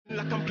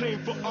like I'm playing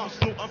for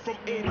Arsenal. I'm from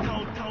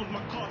A-Town, town's my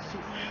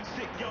castle.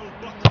 Sick young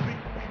bucks, big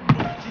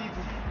block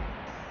Jesus.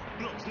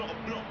 Block's not a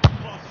block,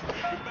 parcel.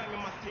 We're banging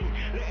my thing,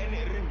 letting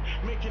it ring,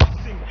 making it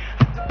sing.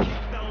 Had to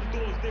kick down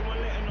doors, they weren't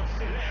letting us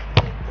in.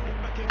 Roll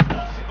back in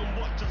car, sit and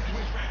watch us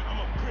win. I'm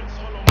a prince,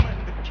 hollow man,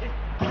 the king.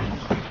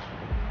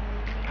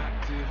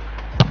 Active,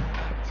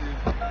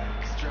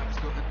 straps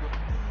got it,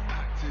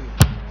 active,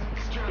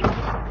 straps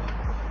got it,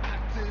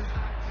 active,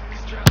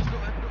 straps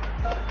got it,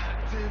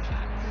 active,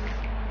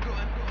 got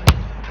it,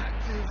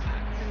 active,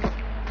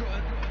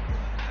 got it,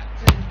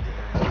 active,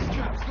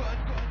 straps got it,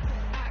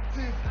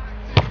 active,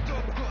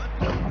 dog got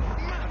it,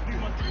 man. Do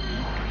my thing.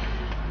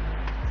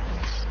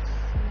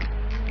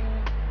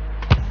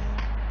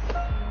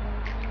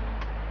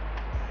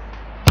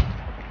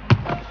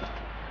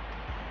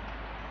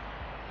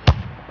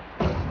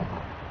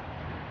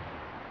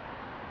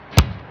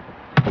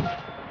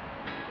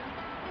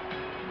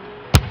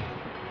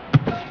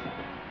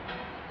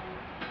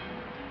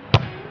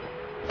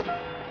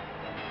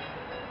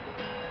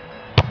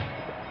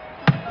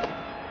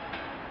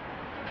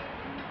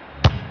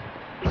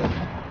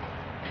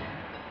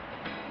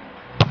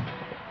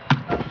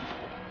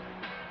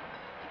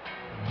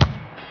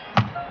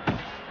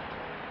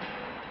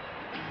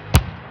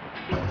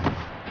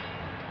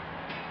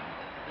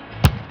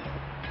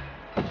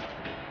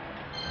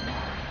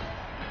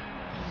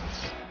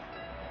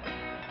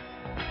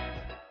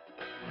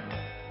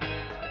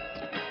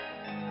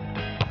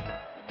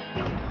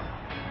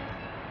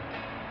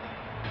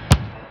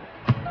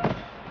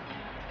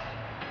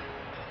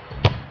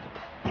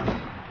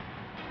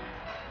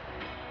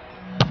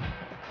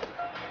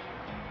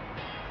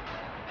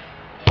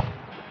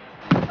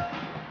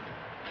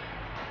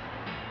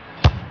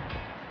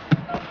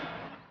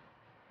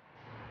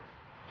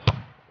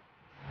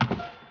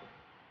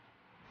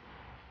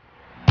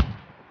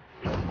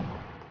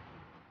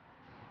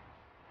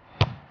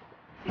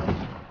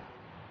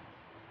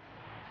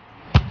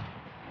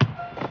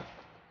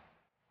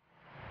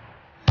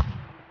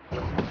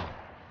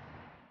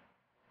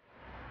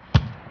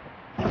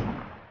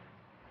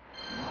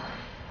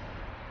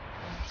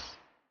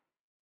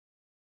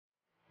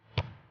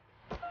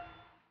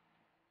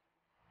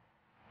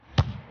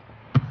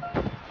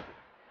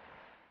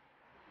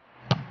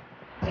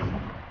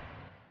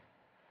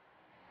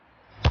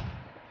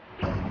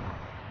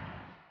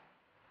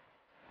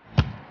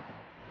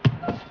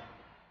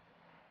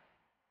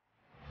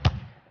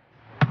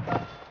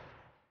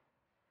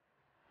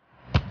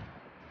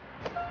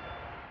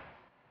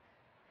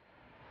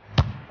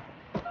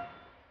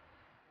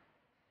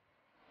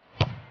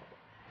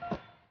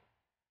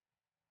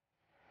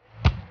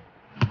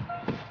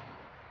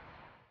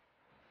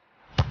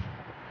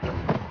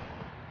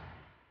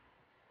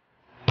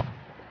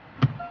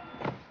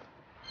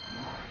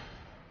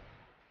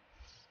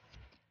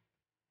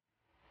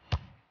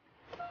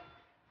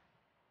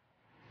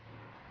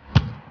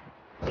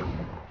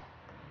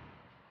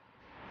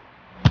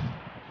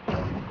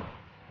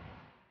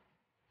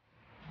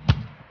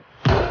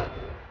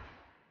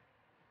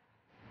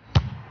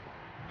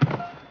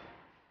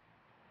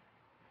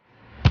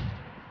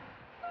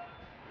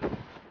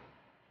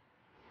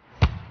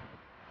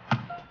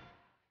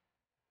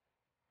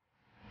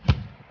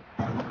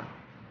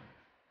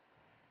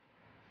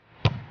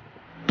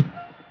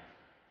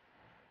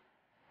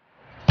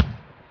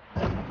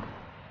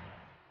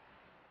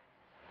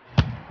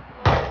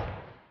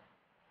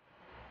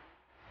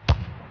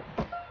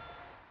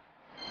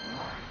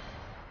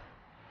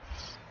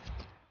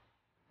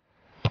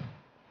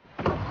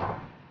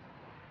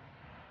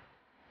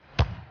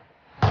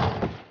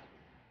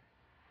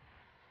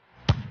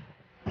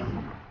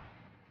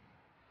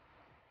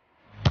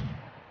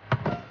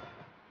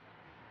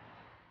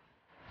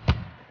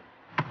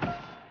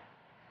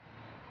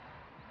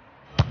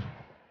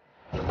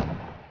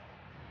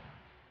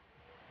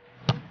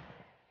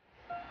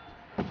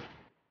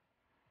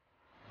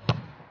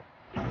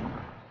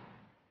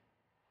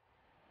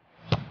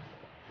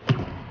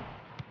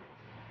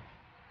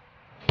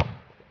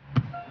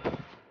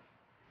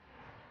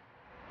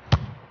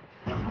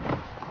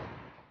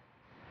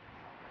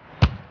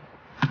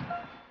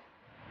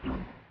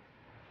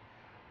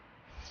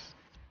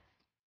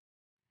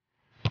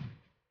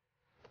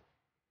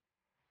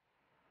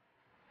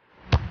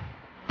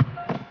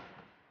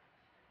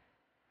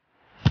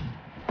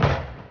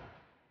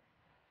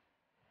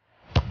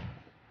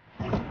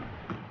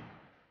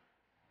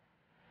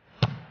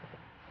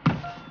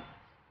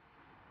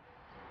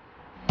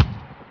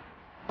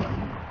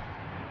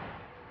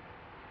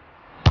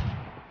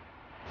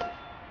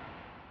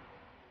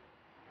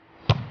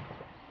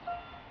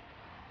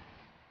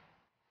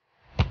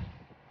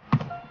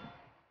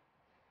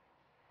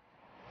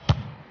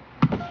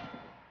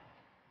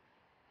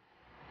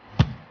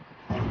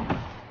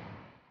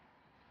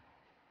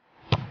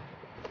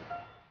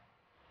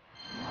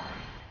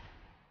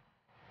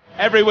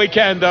 Every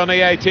weekend on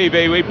EA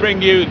TV, we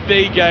bring you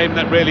the game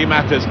that really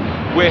matters.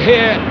 We're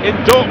here in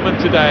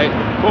Dortmund today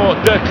for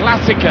Der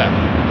Klassiker.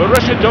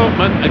 Borussia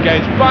Dortmund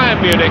against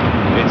Bayern Munich.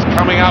 It's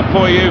coming up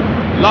for you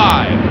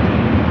live.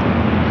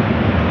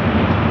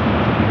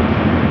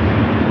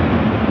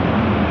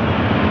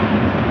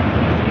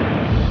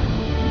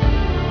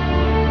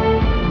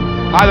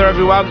 Hi there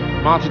everyone,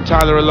 Martin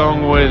Tyler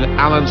along with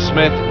Alan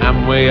Smith,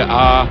 and we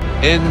are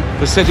in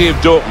the city of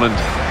Dortmund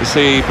to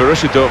see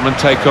Borussia Dortmund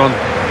take on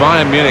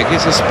Bayern Munich.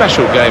 It's a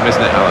special game,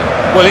 isn't it, Alan?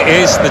 Well, it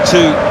is. The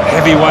two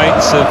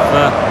heavyweights of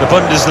the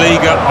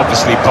Bundesliga.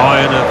 Obviously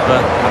Bayern have the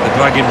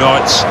bragging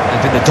rights.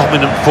 They've been the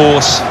dominant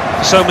force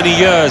for so many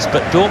years,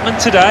 but Dortmund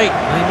today,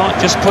 they might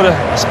just put a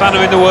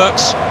spanner in the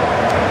works.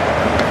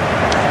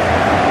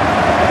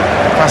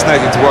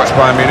 Fascinating to watch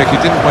Bayern Munich, who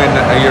didn't win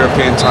a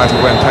European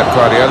title when Pep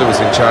Guardiola was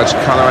in charge.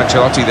 Carlo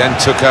Ancelotti then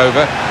took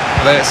over.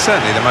 They're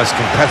certainly the most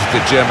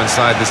competitive German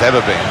side there's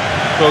ever been.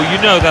 Well, you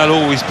know they'll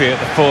always be at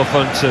the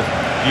forefront of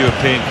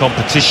European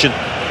competition.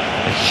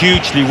 A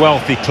hugely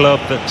wealthy club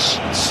that's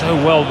so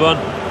well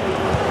run.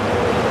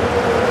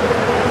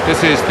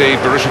 This is the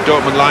Borussia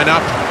Dortmund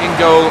lineup. In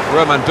goal,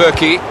 Roman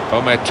Bürki.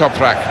 Omer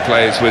Toprak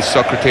plays with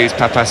Socrates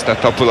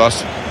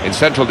Papastatopoulos. In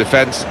central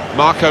defence,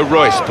 Marco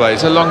Reus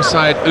plays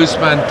alongside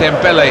Ousmane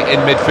Dembele in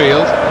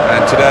midfield.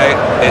 And today,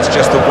 it's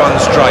just the one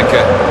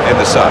striker in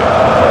the side.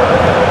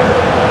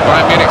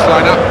 Bayern Munich's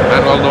lineup: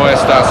 Manuel Neuer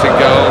starts in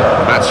goal.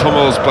 Mats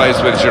Hummels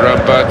plays with Jerome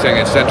Boateng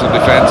in central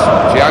defence.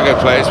 Thiago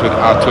plays with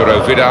Arturo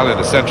Vidal in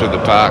the centre of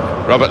the park.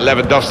 Robert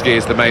Lewandowski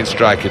is the main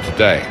striker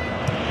today.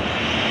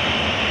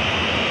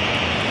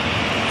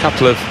 A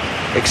couple of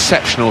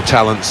exceptional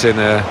talents in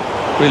a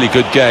really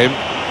good game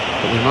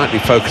that we might be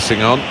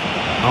focusing on.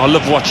 I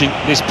love watching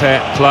this pair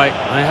play.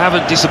 They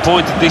haven't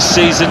disappointed this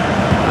season.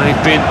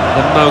 They've been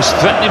the most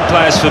threatening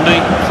players for me,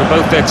 for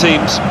both their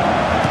teams.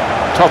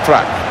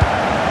 Toprak.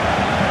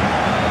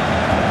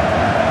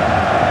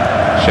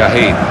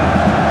 Shaheen.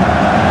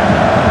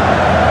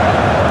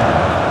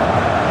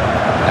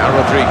 Now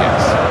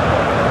Rodriguez.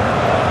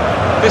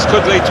 This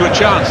could lead to a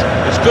chance.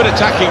 It's good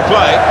attacking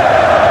play.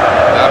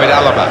 David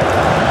Alaba.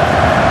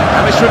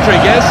 James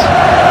Rodriguez.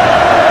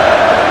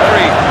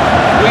 Very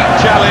weak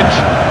challenge.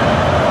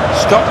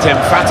 Stopped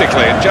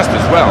emphatically and just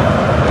as well.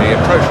 The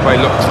approach play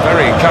looked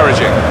very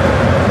encouraging.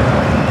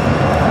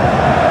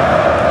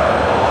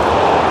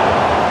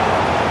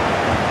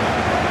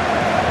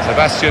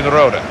 Sebastian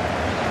Rode.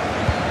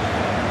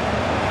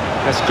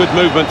 That's good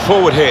movement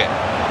forward here.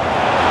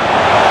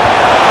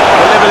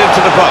 Delivered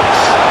into the box.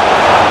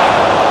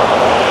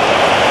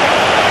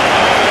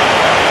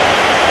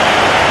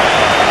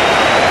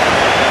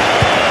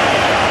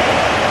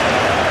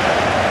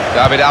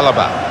 David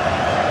Alaba.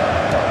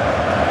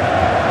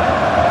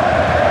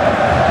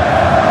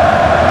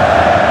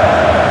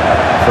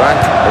 Frank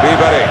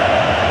Ribéry.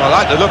 I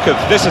like the look of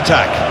this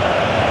attack.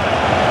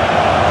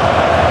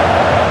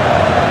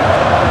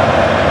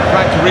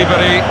 Frank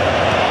Ribéry.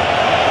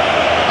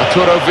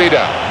 Arturo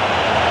Vidal.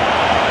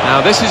 Now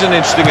this is an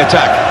interesting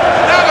attack.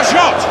 Now the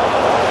shot!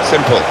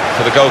 Simple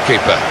for the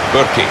goalkeeper,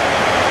 Bürki.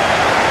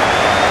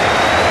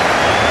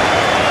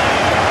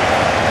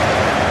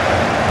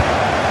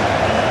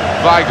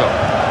 Weigl.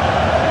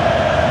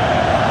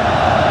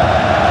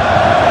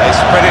 They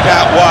spread it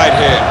out wide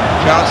here.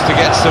 Chance to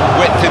get some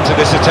width into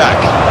this attack.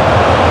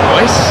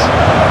 Reus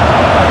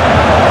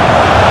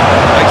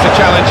makes the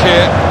challenge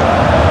here.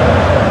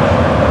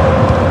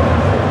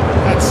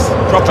 That's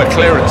proper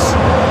clearance.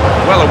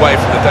 Well away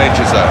from the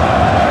danger zone.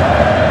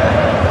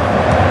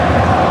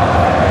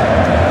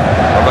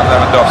 Robert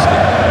Lewandowski.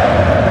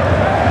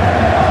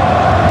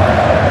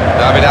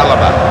 David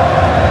Alaba.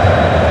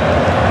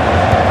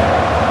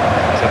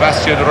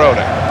 Sebastian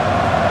Rode.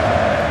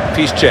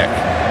 Piszczek.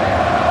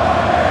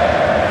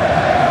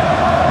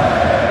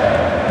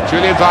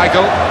 Julian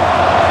Weigl.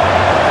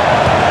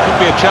 Could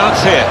be a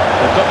chance here.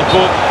 They've got the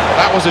ball.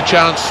 That was a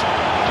chance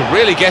to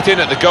really get in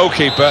at the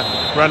goalkeeper,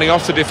 running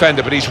off the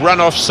defender, but he's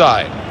run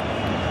offside.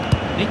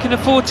 He can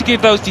afford to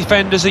give those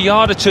defenders a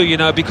yard or two, you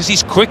know, because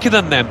he's quicker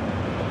than them.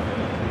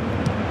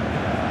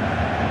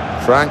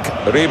 Frank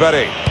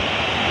Ribéry.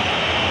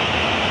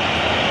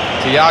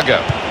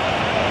 Thiago.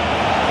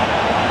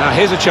 Now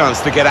here's a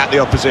chance to get at the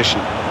opposition.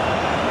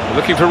 They're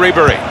looking for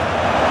Ribéry.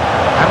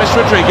 James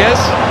Rodriguez.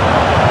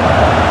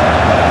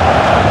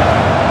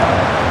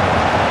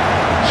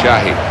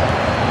 Shaheen.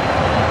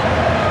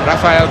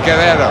 Rafael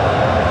Guerreiro.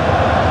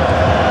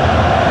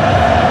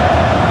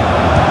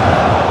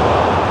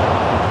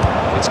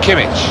 It's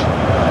Kimmich.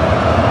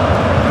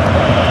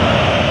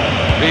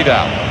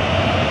 Vidal.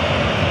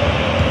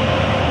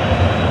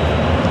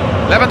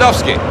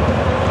 Lewandowski.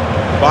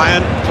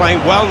 Bayern playing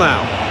well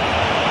now.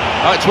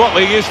 Oh, it's what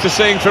we're used to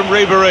seeing from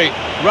Ribéry,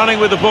 running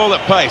with the ball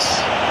at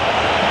pace.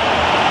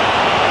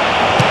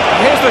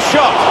 And here's the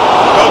shot.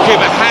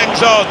 Goalkeeper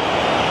hangs on.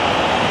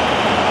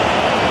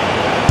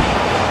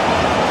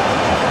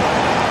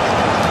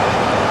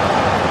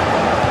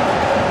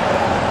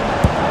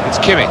 It's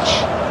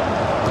Kimmich.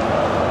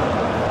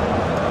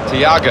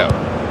 Thiago.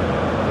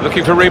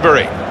 Looking for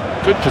Ribéry.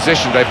 Good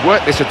position. They've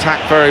worked this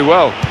attack very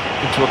well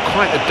into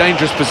quite a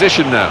dangerous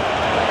position now.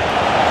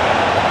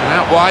 And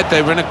out wide.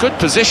 They were in a good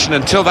position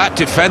until that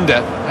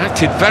defender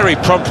acted very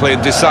promptly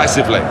and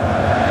decisively.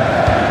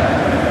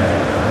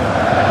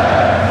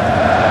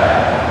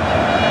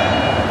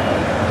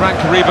 Frank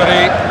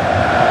Ribéry.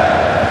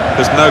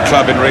 There's no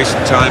club in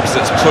recent times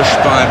that's pushed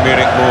Bayern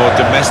Munich more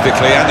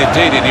domestically and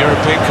indeed in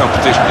European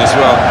competition as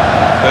well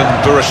than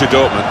Borussia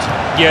Dortmund.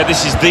 Yeah,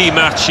 this is the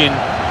match in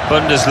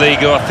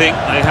Bundesliga, I think.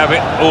 They have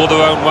it all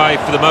their own way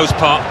for the most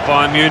part,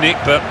 Bayern Munich,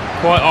 but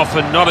quite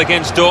often not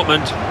against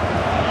Dortmund.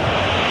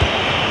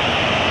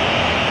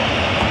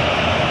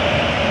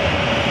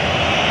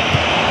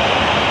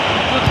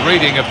 Good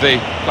reading of the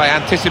play,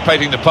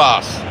 anticipating the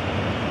pass.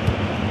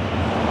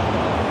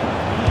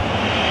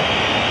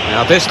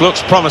 Now this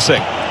looks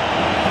promising.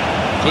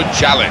 Good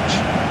challenge.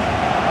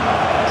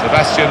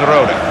 Sebastian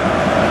Rode.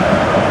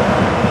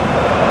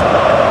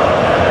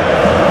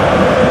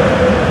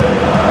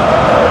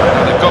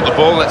 Well, they've got the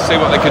ball, let's see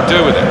what they can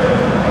do with it.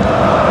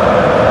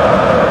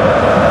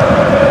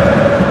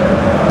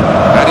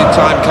 Added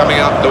time coming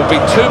up, there will be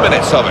 2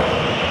 minutes of it.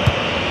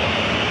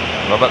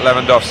 Robert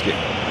Lewandowski.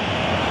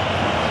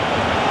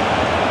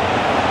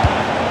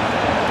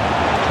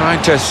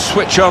 Trying to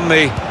switch on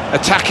the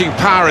attacking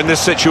power in this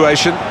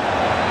situation.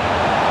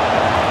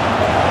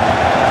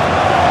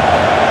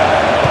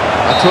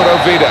 Arturo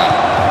Vidal.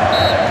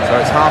 So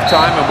it's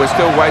half-time and we're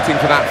still waiting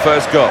for that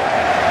first goal.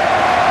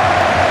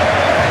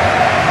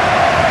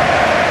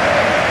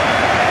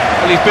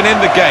 Well, he's been in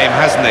the game,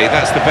 hasn't he?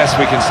 That's the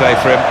best we can say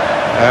for him.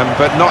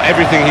 But not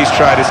everything he's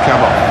tried has come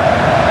off.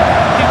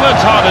 He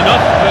worked hard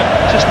enough, but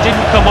just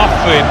didn't come off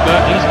for him.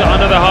 But he's got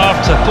another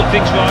half to put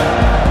things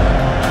right.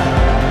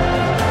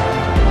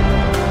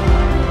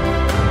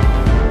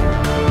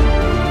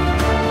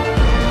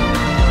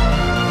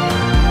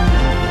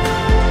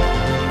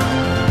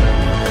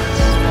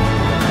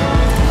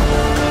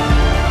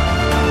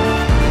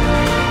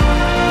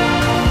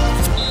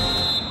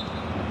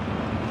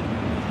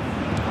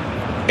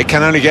 It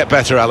can only get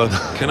better, Alan.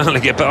 Can only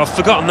get better. I've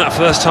forgotten that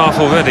first half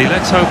already.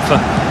 Let's hope for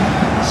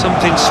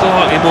something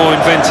slightly more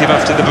inventive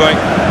after the break.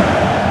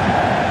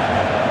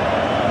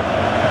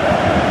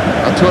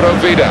 Arturo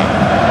Vidal.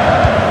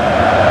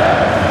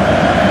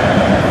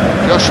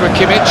 Joshua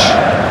Kimmich.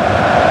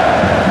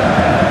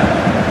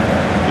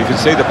 You can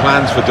see the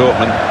plans for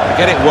Dortmund.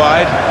 Get it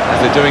wide,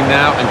 as they're doing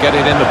now, and get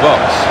it in the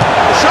box.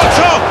 The shot's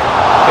on!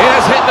 He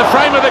has hit the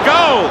frame of the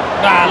goal!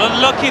 Well,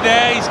 unlucky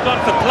there. He's gone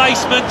for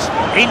placement.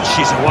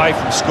 Inches away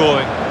from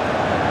scoring.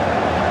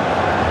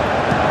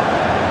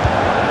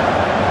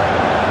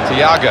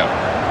 Thiago.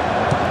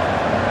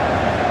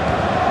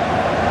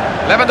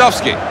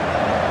 Lewandowski.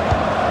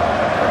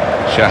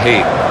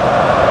 Shaheen.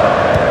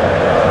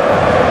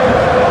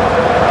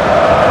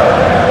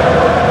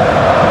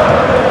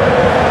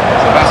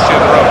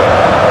 Sebastian Rode.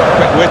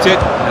 Quick-witted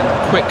and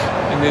quick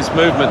in his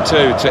movement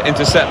too to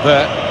intercept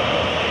there.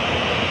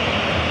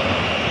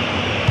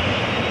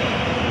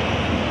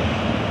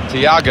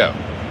 Thiago.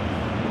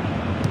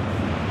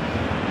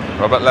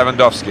 Robert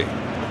Lewandowski.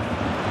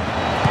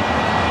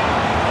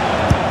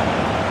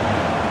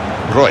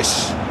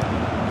 Royce.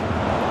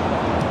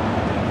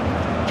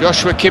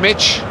 Joshua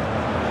Kimmich.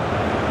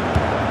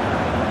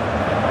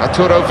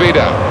 Arturo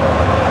Vidal.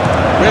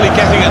 Really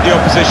getting at the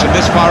opposition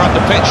this far up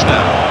the pitch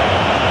now.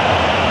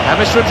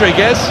 James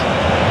Rodriguez.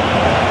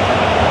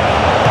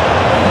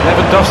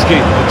 Lewandowski,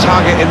 the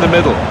target in the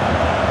middle.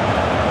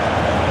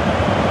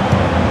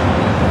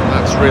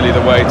 That's really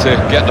the way to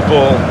get the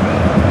ball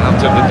out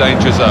of the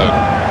danger zone.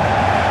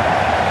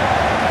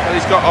 Well,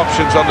 he's got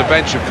options on the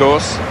bench, of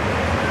course.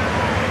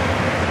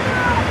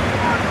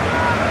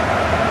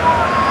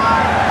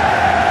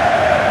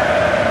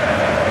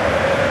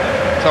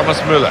 Thomas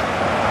Müller.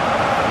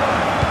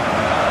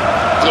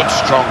 Good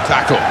strong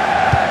tackle.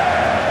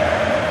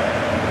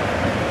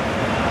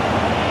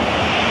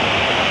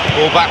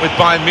 Ball back with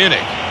Bayern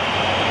Munich.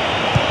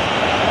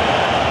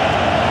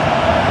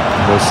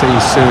 We'll see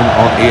soon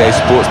on EA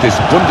Sports this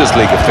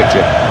Bundesliga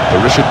fixture.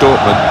 Borussia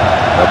Dortmund,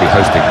 they'll be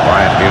hosting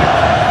Bayern Munich.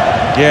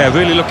 Yeah,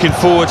 really looking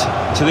forward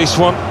to this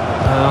one.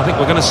 I think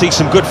we're going to see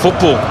some good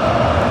football.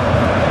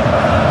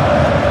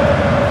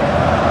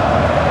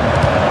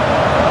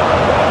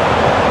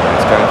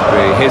 It's going to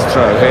be his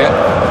throw here.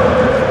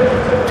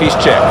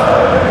 Piszczek.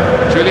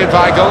 Julian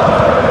Weigl.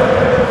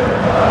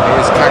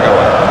 Here's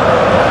Kagawa.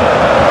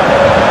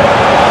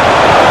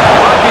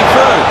 Might be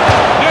through.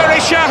 Nuri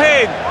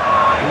Sahin.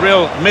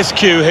 Real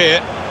miscue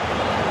here.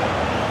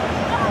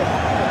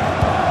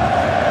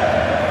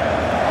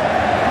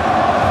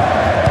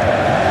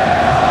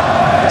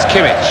 It's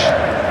Kimmich.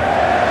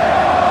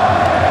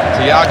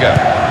 Thiago.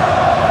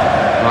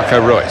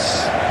 Marco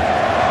Reus.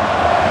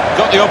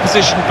 Got the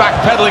opposition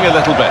backpedaling a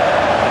little bit.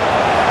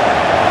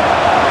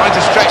 Trying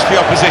to stretch the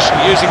opposition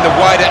using the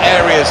wider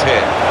areas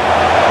here.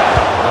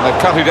 And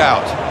they've cut it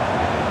out.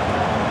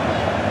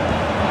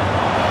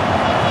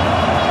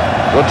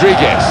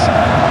 Rodriguez.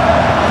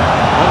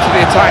 Onto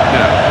the attack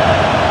now.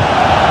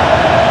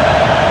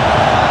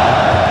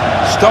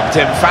 Stopped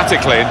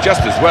emphatically and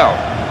just as well.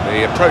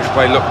 The approach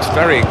play looked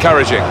very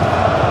encouraging.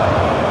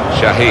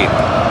 Shaheen.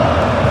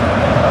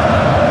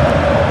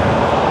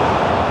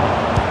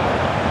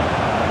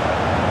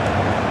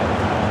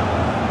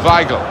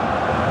 Weigl.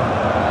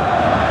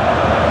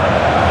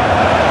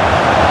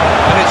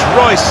 And it's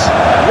Royce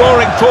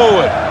roaring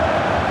forward.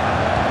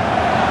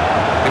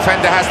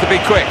 Defender has to be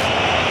quick.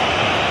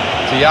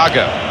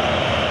 Thiago.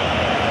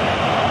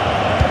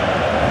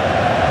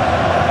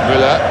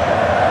 Müller.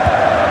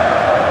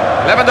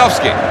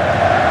 Lewandowski.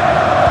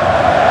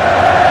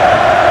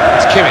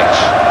 It's Kimmich.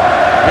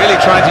 Really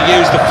trying to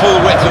use the full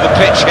width of the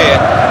pitch here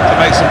to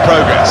make some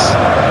progress.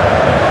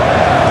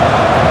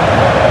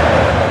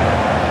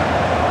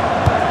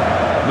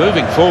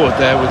 Moving forward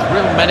there with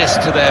real menace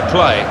to their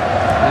play.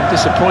 And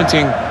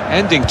disappointing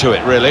ending to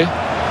it, really.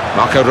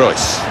 Marco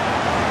Reus.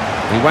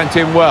 He went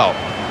in well.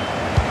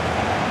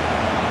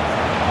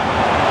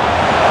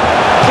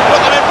 To put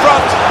them in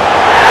front.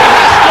 He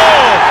has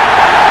scored.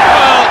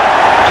 Well,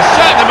 a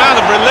certain amount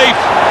of relief,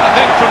 I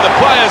think, from the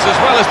players as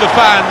well as the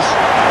fans.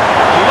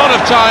 A lot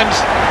of times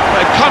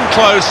they've come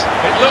close.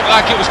 It looked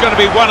like it was going to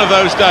be one of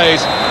those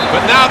days,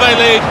 but now they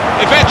lead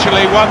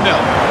eventually 1-0.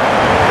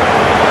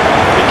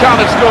 He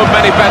can't have scored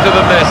many better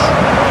than this.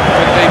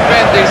 With the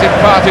bend he's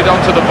imparted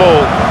onto the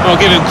ball. I'll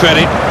give him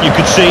credit. You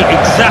could see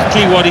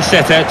exactly what he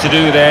set out to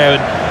do there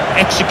and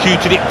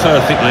executed it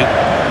perfectly.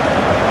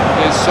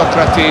 Here's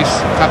Socrates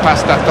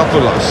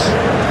Papastatopoulos.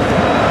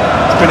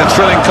 It's been a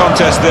thrilling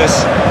contest,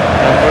 this,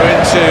 and we're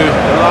into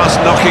the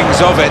last knockings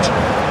of it.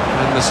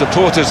 And the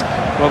supporters,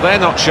 well,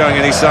 they're not showing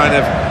any sign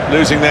of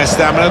losing their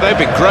stamina. They've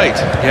been great.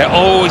 Yeah,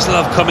 always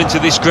love coming to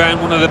this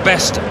ground. One of the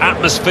best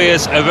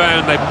atmospheres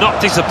around. They've not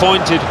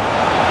disappointed.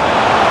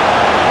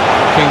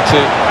 Looking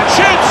to... and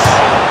shoots!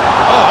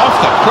 Oh,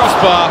 off the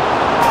crossbar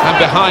and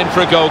behind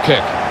for a goal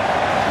kick.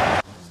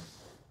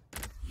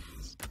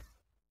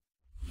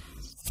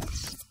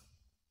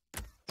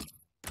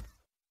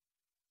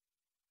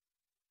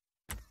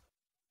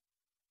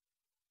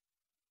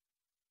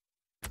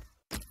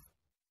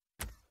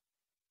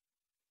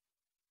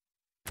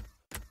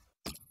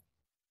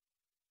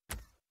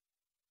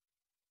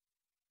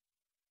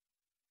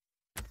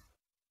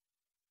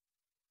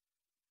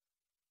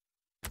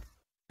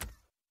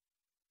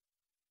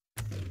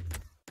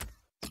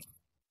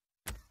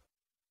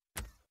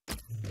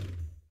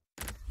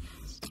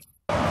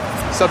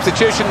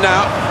 Substitution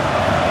now,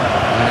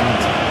 and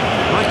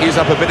might use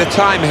up a bit of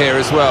time here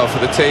as well for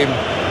the team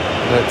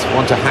that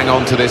want to hang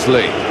on to this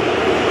lead.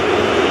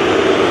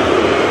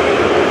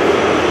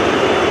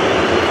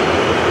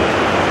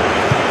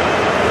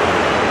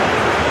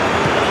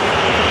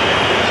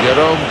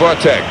 Jerome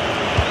Boateng.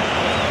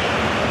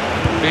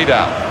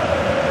 Vidal.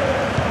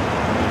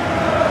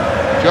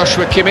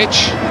 Joshua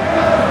Kimmich.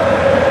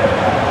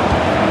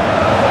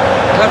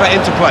 Clever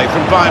interplay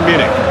from Bayern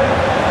Munich.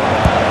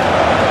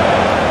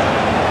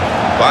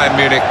 Bayern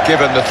Munich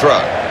given the throw.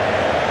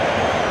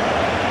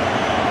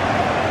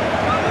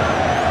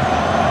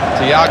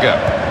 Thiago.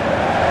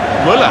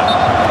 Müller.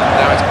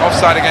 Now it's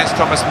offside against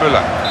Thomas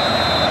Müller.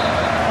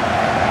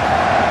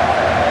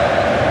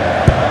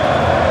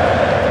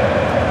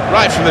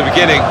 Right from the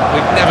beginning,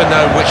 we've never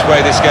known which way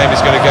this game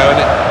is going to go,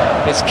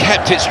 and it's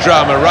kept its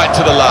drama right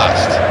to the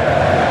last.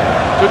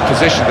 Good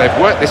position. They've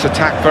worked this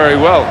attack very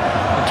well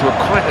into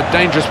quite a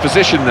dangerous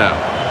position now.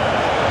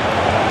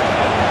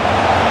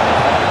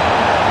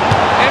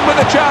 With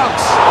a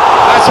chance.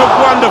 That's a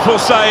wonderful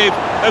save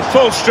at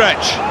full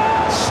stretch.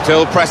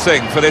 Still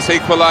pressing for this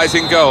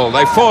equalising goal.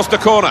 They forced a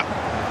corner.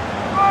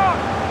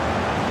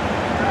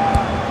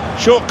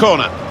 Short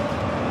corner.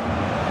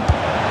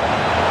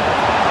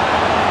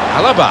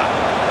 Alaba.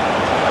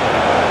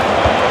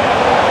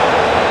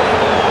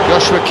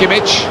 Joshua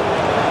Kimmich.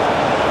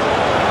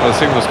 Well, the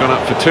signal's gone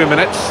up for 2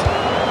 minutes.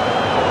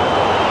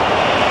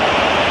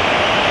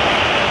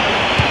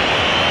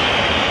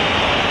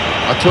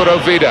 Arturo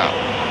Vidal.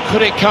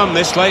 Could it come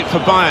this late for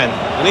Bayern?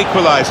 An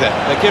equaliser.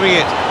 They're giving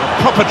it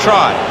a proper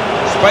try.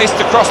 Spaced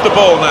across the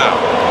ball now.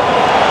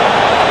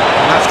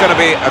 And that's going to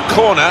be a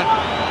corner,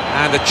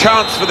 and a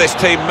chance for this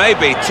team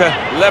maybe to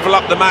level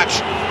up the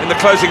match in the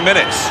closing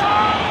minutes.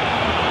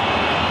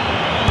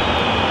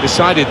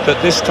 Decided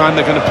that this time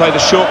they're going to play the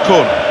short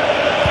corner.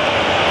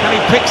 Can he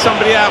pick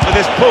somebody out with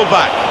this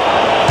pullback?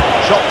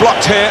 Shot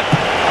blocked here.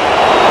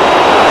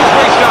 He's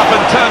reached up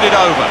and turned it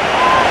over.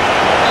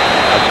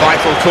 A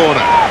vital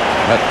corner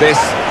at this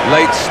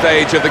late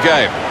stage of the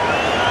game.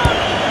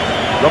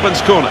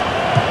 Robben's corner.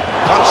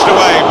 Punched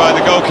away by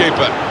the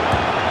goalkeeper.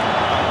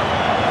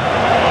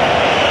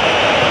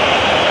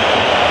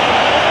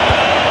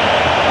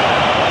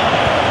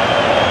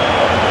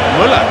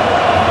 Müller.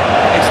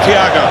 It's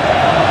Thiago.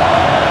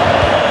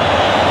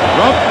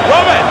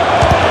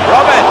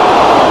 Robben!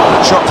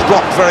 The shot's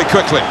blocked very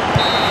quickly.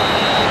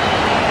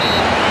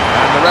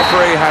 And the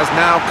referee has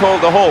now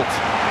called a halt.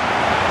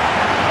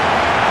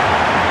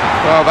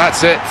 Well,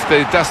 that's it.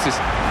 The dust is